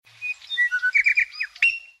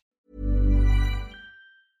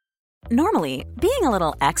Normally, being a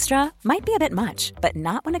little extra might be a bit much, but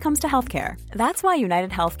not when it comes to healthcare. That's why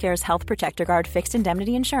United Healthcare's Health Protector Guard fixed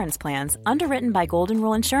indemnity insurance plans, underwritten by Golden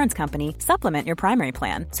Rule Insurance Company, supplement your primary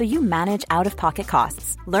plan so you manage out-of-pocket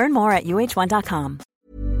costs. Learn more at uh1.com.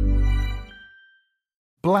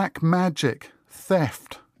 Black magic,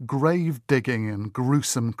 theft, grave digging and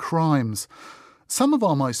gruesome crimes. Some of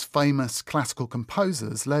our most famous classical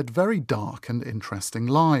composers led very dark and interesting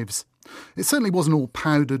lives. It certainly wasn't all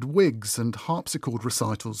powdered wigs and harpsichord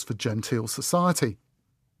recitals for genteel society.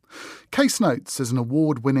 Case Notes is an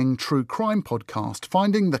award-winning true crime podcast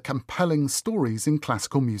finding the compelling stories in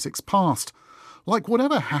classical music's past, like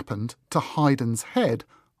whatever happened to Haydn's head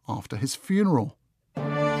after his funeral.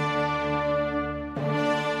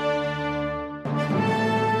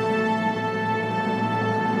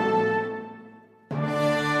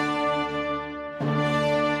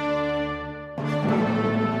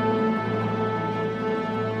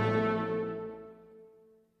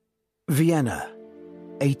 Vienna,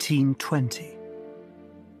 1820.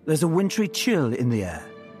 There's a wintry chill in the air,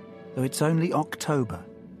 though it's only October.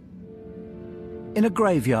 In a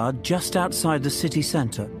graveyard just outside the city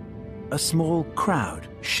centre, a small crowd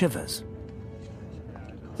shivers.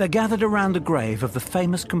 They're gathered around the grave of the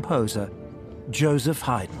famous composer, Joseph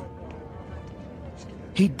Haydn.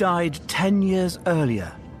 He died 10 years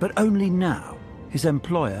earlier, but only now his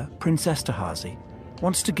employer, Prince Esterhazy,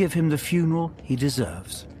 wants to give him the funeral he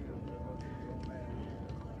deserves.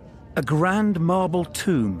 A grand marble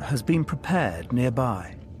tomb has been prepared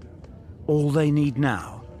nearby. All they need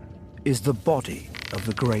now is the body of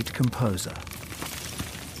the great composer.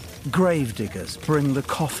 Gravediggers bring the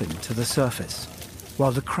coffin to the surface,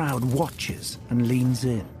 while the crowd watches and leans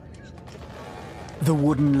in. The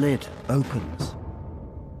wooden lid opens.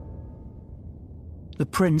 The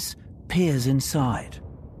prince peers inside.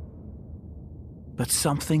 But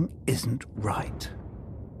something isn't right.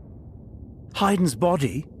 Haydn's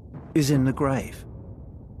body is in the grave,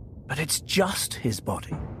 but it's just his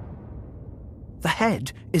body. The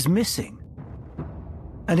head is missing,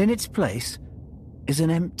 and in its place is an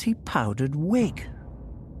empty powdered wig.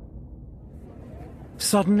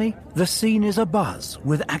 Suddenly, the scene is abuzz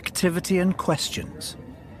with activity and questions.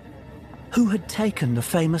 Who had taken the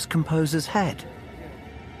famous composer's head?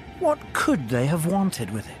 What could they have wanted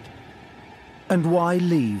with it? And why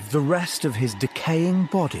leave the rest of his decaying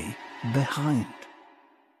body behind?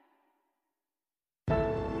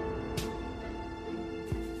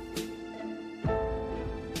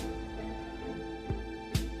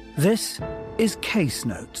 This is Case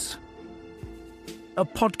Notes, a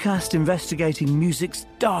podcast investigating music's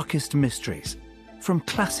darkest mysteries from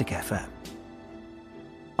Classic FM.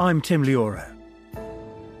 I'm Tim Lihoreau.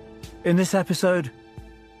 In this episode,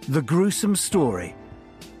 the gruesome story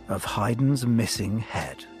of Haydn's missing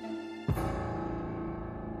head.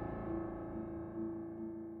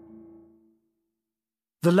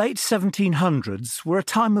 The late 1700s were a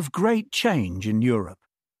time of great change in Europe.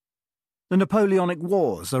 The Napoleonic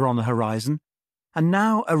Wars are on the horizon, and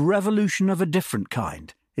now a revolution of a different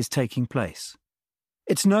kind is taking place.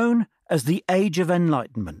 It's known as the Age of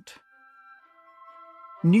Enlightenment.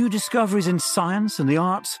 New discoveries in science and the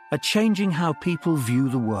arts are changing how people view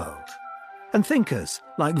the world. And thinkers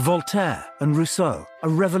like Voltaire and Rousseau are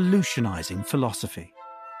revolutionizing philosophy.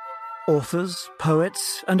 Authors,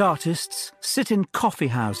 poets, and artists sit in coffee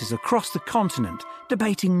houses across the continent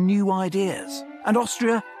debating new ideas, and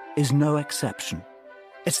Austria is no exception.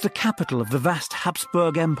 It's the capital of the vast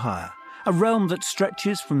Habsburg Empire, a realm that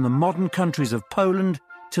stretches from the modern countries of Poland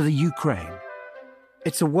to the Ukraine.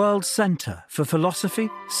 It's a world centre for philosophy,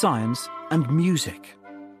 science, and music.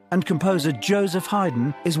 And composer Joseph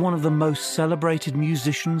Haydn is one of the most celebrated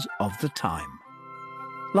musicians of the time.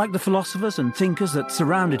 Like the philosophers and thinkers that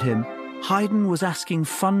surrounded him, Haydn was asking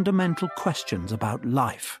fundamental questions about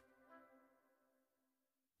life.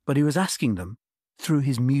 But he was asking them through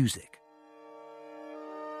his music.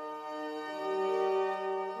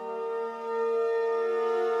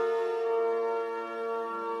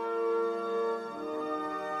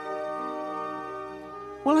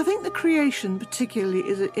 Well, I think the creation particularly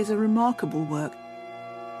is a remarkable work.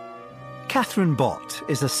 Catherine Bott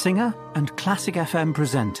is a singer and Classic FM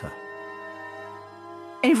presenter.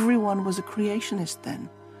 Everyone was a creationist then.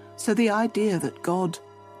 So the idea that God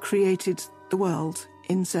created the world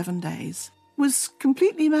in 7 days was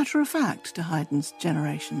completely matter-of-fact to Haydn's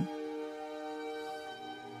generation.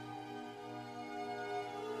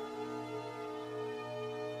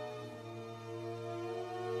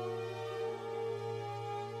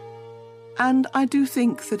 And I do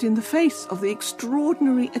think that in the face of the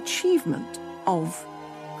extraordinary achievement of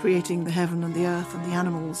creating the heaven and the earth and the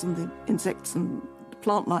animals and the insects and the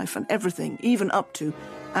plant life and everything, even up to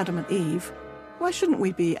Adam and Eve, why shouldn't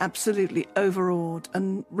we be absolutely overawed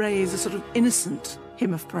and raise a sort of innocent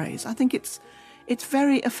hymn of praise? I think it's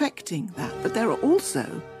very affecting, that. But there are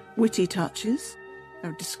also witty touches. There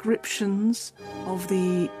are descriptions of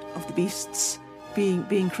the beasts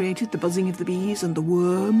being created, the buzzing of the bees and the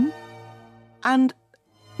worm. And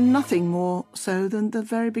nothing more so than the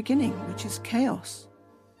very beginning, which is chaos.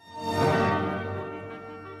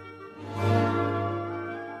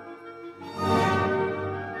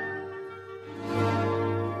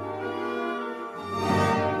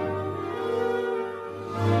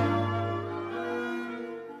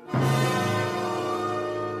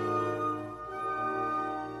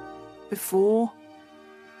 Before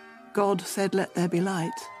God said, "Let there be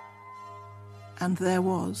light," and there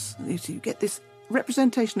was. You get this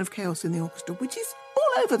representation of chaos in the orchestra, which is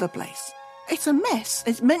all over the place. It's a mess.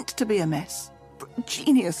 It's meant to be a mess.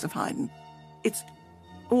 Genius of Haydn. It's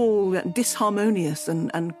all disharmonious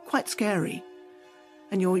and quite scary.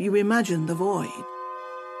 And you imagine the void.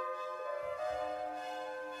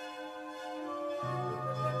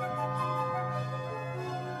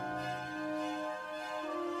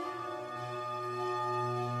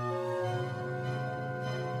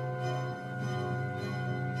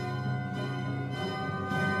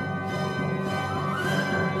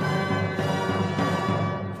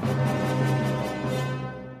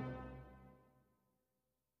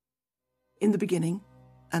 In the beginning,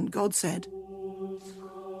 and God said,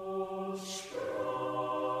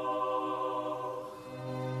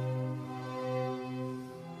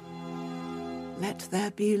 "Let there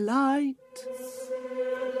be light."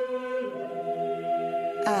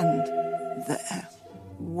 And there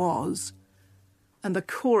was. And the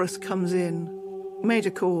chorus comes in,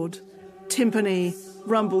 major chord, timpani,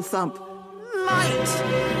 rumble thump, light!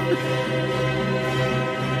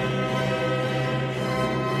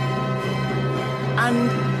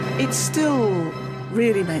 And it still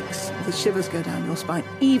really makes the shivers go down your spine,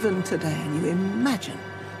 even today, and you imagine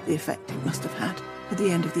the effect it must have had at the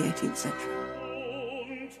end of the 18th century.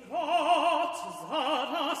 Und Gott sah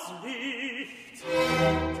das Licht,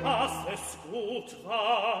 dass es gut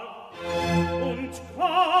war. Und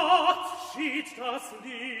Gott schied das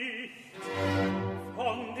Licht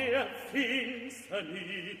von der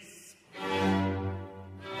Finsternis.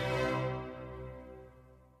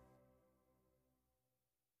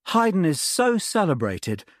 Haydn is so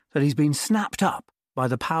celebrated that he's been snapped up by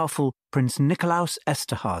the powerful Prince Nikolaus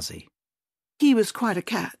Esterházy. He was quite a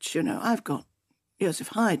catch, you know. I've got Joseph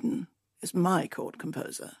Haydn is my chord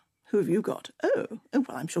composer. Who have you got? Oh,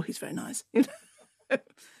 well, I'm sure he's very nice.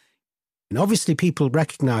 And obviously people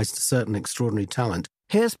recognised a certain extraordinary talent.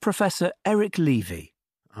 Here's Professor Eric Levy.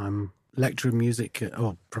 I'm lecturer in music,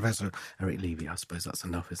 Professor Eric Levy, I suppose that's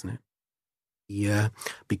enough, isn't it? He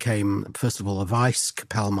became, first of all, a vice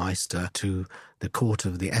Kapellmeister to the court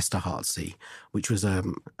of the Esterházy, which was a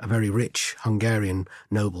very rich Hungarian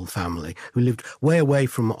noble family who lived way away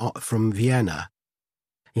from Vienna.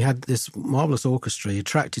 He had this marvellous orchestra. He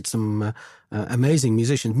attracted some amazing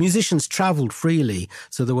musicians. Musicians travelled freely,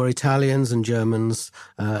 so there were Italians and Germans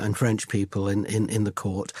and French people in the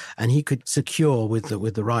court, and he could secure with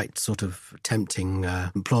the right sort of tempting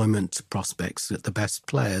employment prospects the best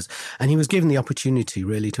players. And he was given the opportunity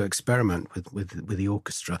really to experiment with the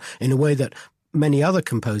orchestra in a way that many other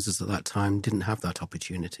composers at that time didn't have that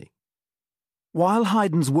opportunity. While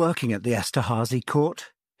Haydn's working at the Esterházy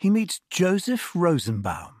court, he meets Joseph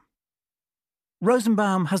Rosenbaum.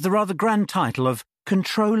 Rosenbaum has the rather grand title of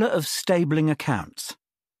Controller of Stabling Accounts.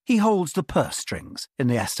 He holds the purse strings in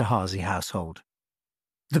the Esterházy household.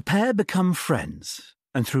 The pair become friends,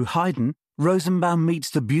 and through Haydn, Rosenbaum meets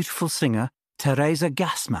the beautiful singer Theresa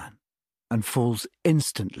Gassmann and falls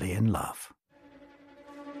instantly in love.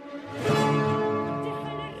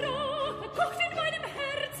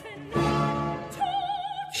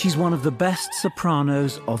 She's one of the best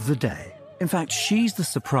sopranos of the day. In fact, she's the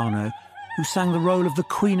soprano who sang the role of the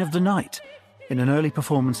Queen of the Night in an early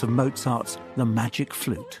performance of Mozart's The Magic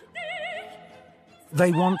Flute.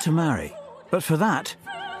 They want to marry, but for that,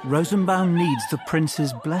 Rosenbaum needs the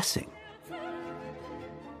prince's blessing.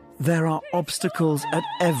 There are obstacles at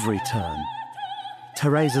every turn.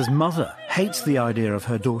 Theresa's mother hates the idea of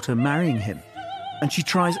her daughter marrying him, and she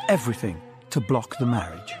tries everything to block the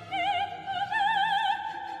marriage.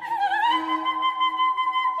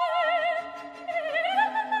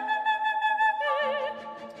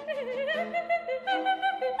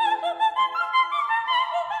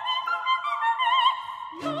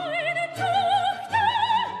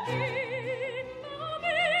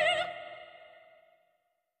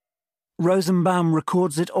 Rosenbaum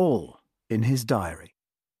records it all in his diary.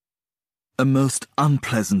 A most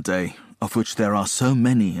unpleasant day, of which there are so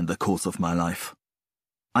many in the course of my life.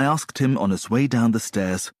 I asked him on his way down the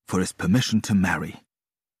stairs for his permission to marry.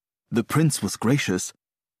 The prince was gracious,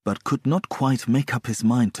 but could not quite make up his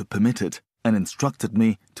mind to permit it, and instructed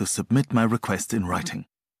me to submit my request in writing.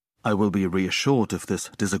 I will be reassured if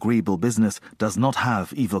this disagreeable business does not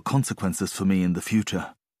have evil consequences for me in the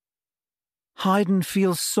future. Haydn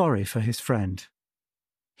feels sorry for his friend.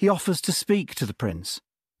 He offers to speak to the prince,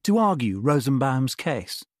 to argue Rosenbaum's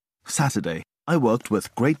case. Saturday, I worked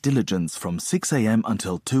with great diligence from 6 a.m.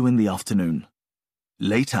 until 2 in the afternoon.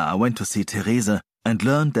 Later, I went to see Therese and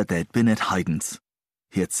learned that they had been at Haydn's.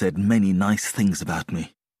 He had said many nice things about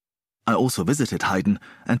me. I also visited Haydn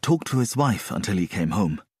and talked to his wife until he came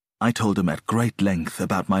home. I told him at great length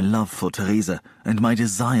about my love for Therese and my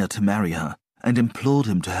desire to marry her, and implored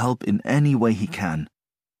him to help in any way he can.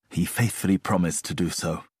 He faithfully promised to do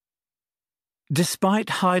so. Despite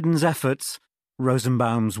Haydn's efforts,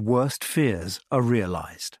 Rosenbaum's worst fears are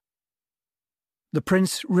realized. The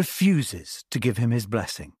prince refuses to give him his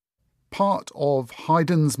blessing. Part of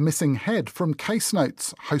Haydn's Missing Head from Case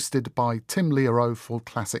Notes, hosted by Tim Lihoreau for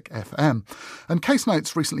Classic FM. And Case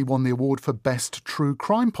Notes recently won the award for Best True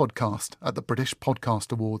Crime Podcast at the British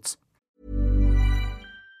Podcast Awards.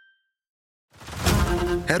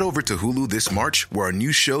 Head over to Hulu this March, where our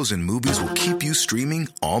new shows and movies will keep you streaming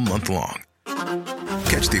all month long.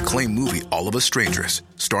 Catch the acclaimed movie All of Us Strangers,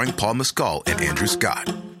 starring Paul Mescal and Andrew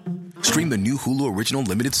Scott. Stream the new Hulu original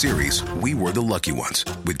limited series We Were the Lucky Ones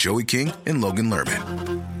with Joey King and Logan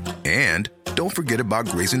Lerman. And don't forget about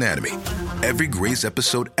Grey's Anatomy. Every Grey's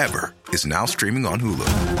episode ever is now streaming on Hulu.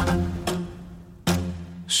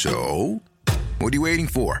 So, what are you waiting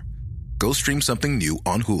for? Go stream something new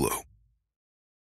on Hulu.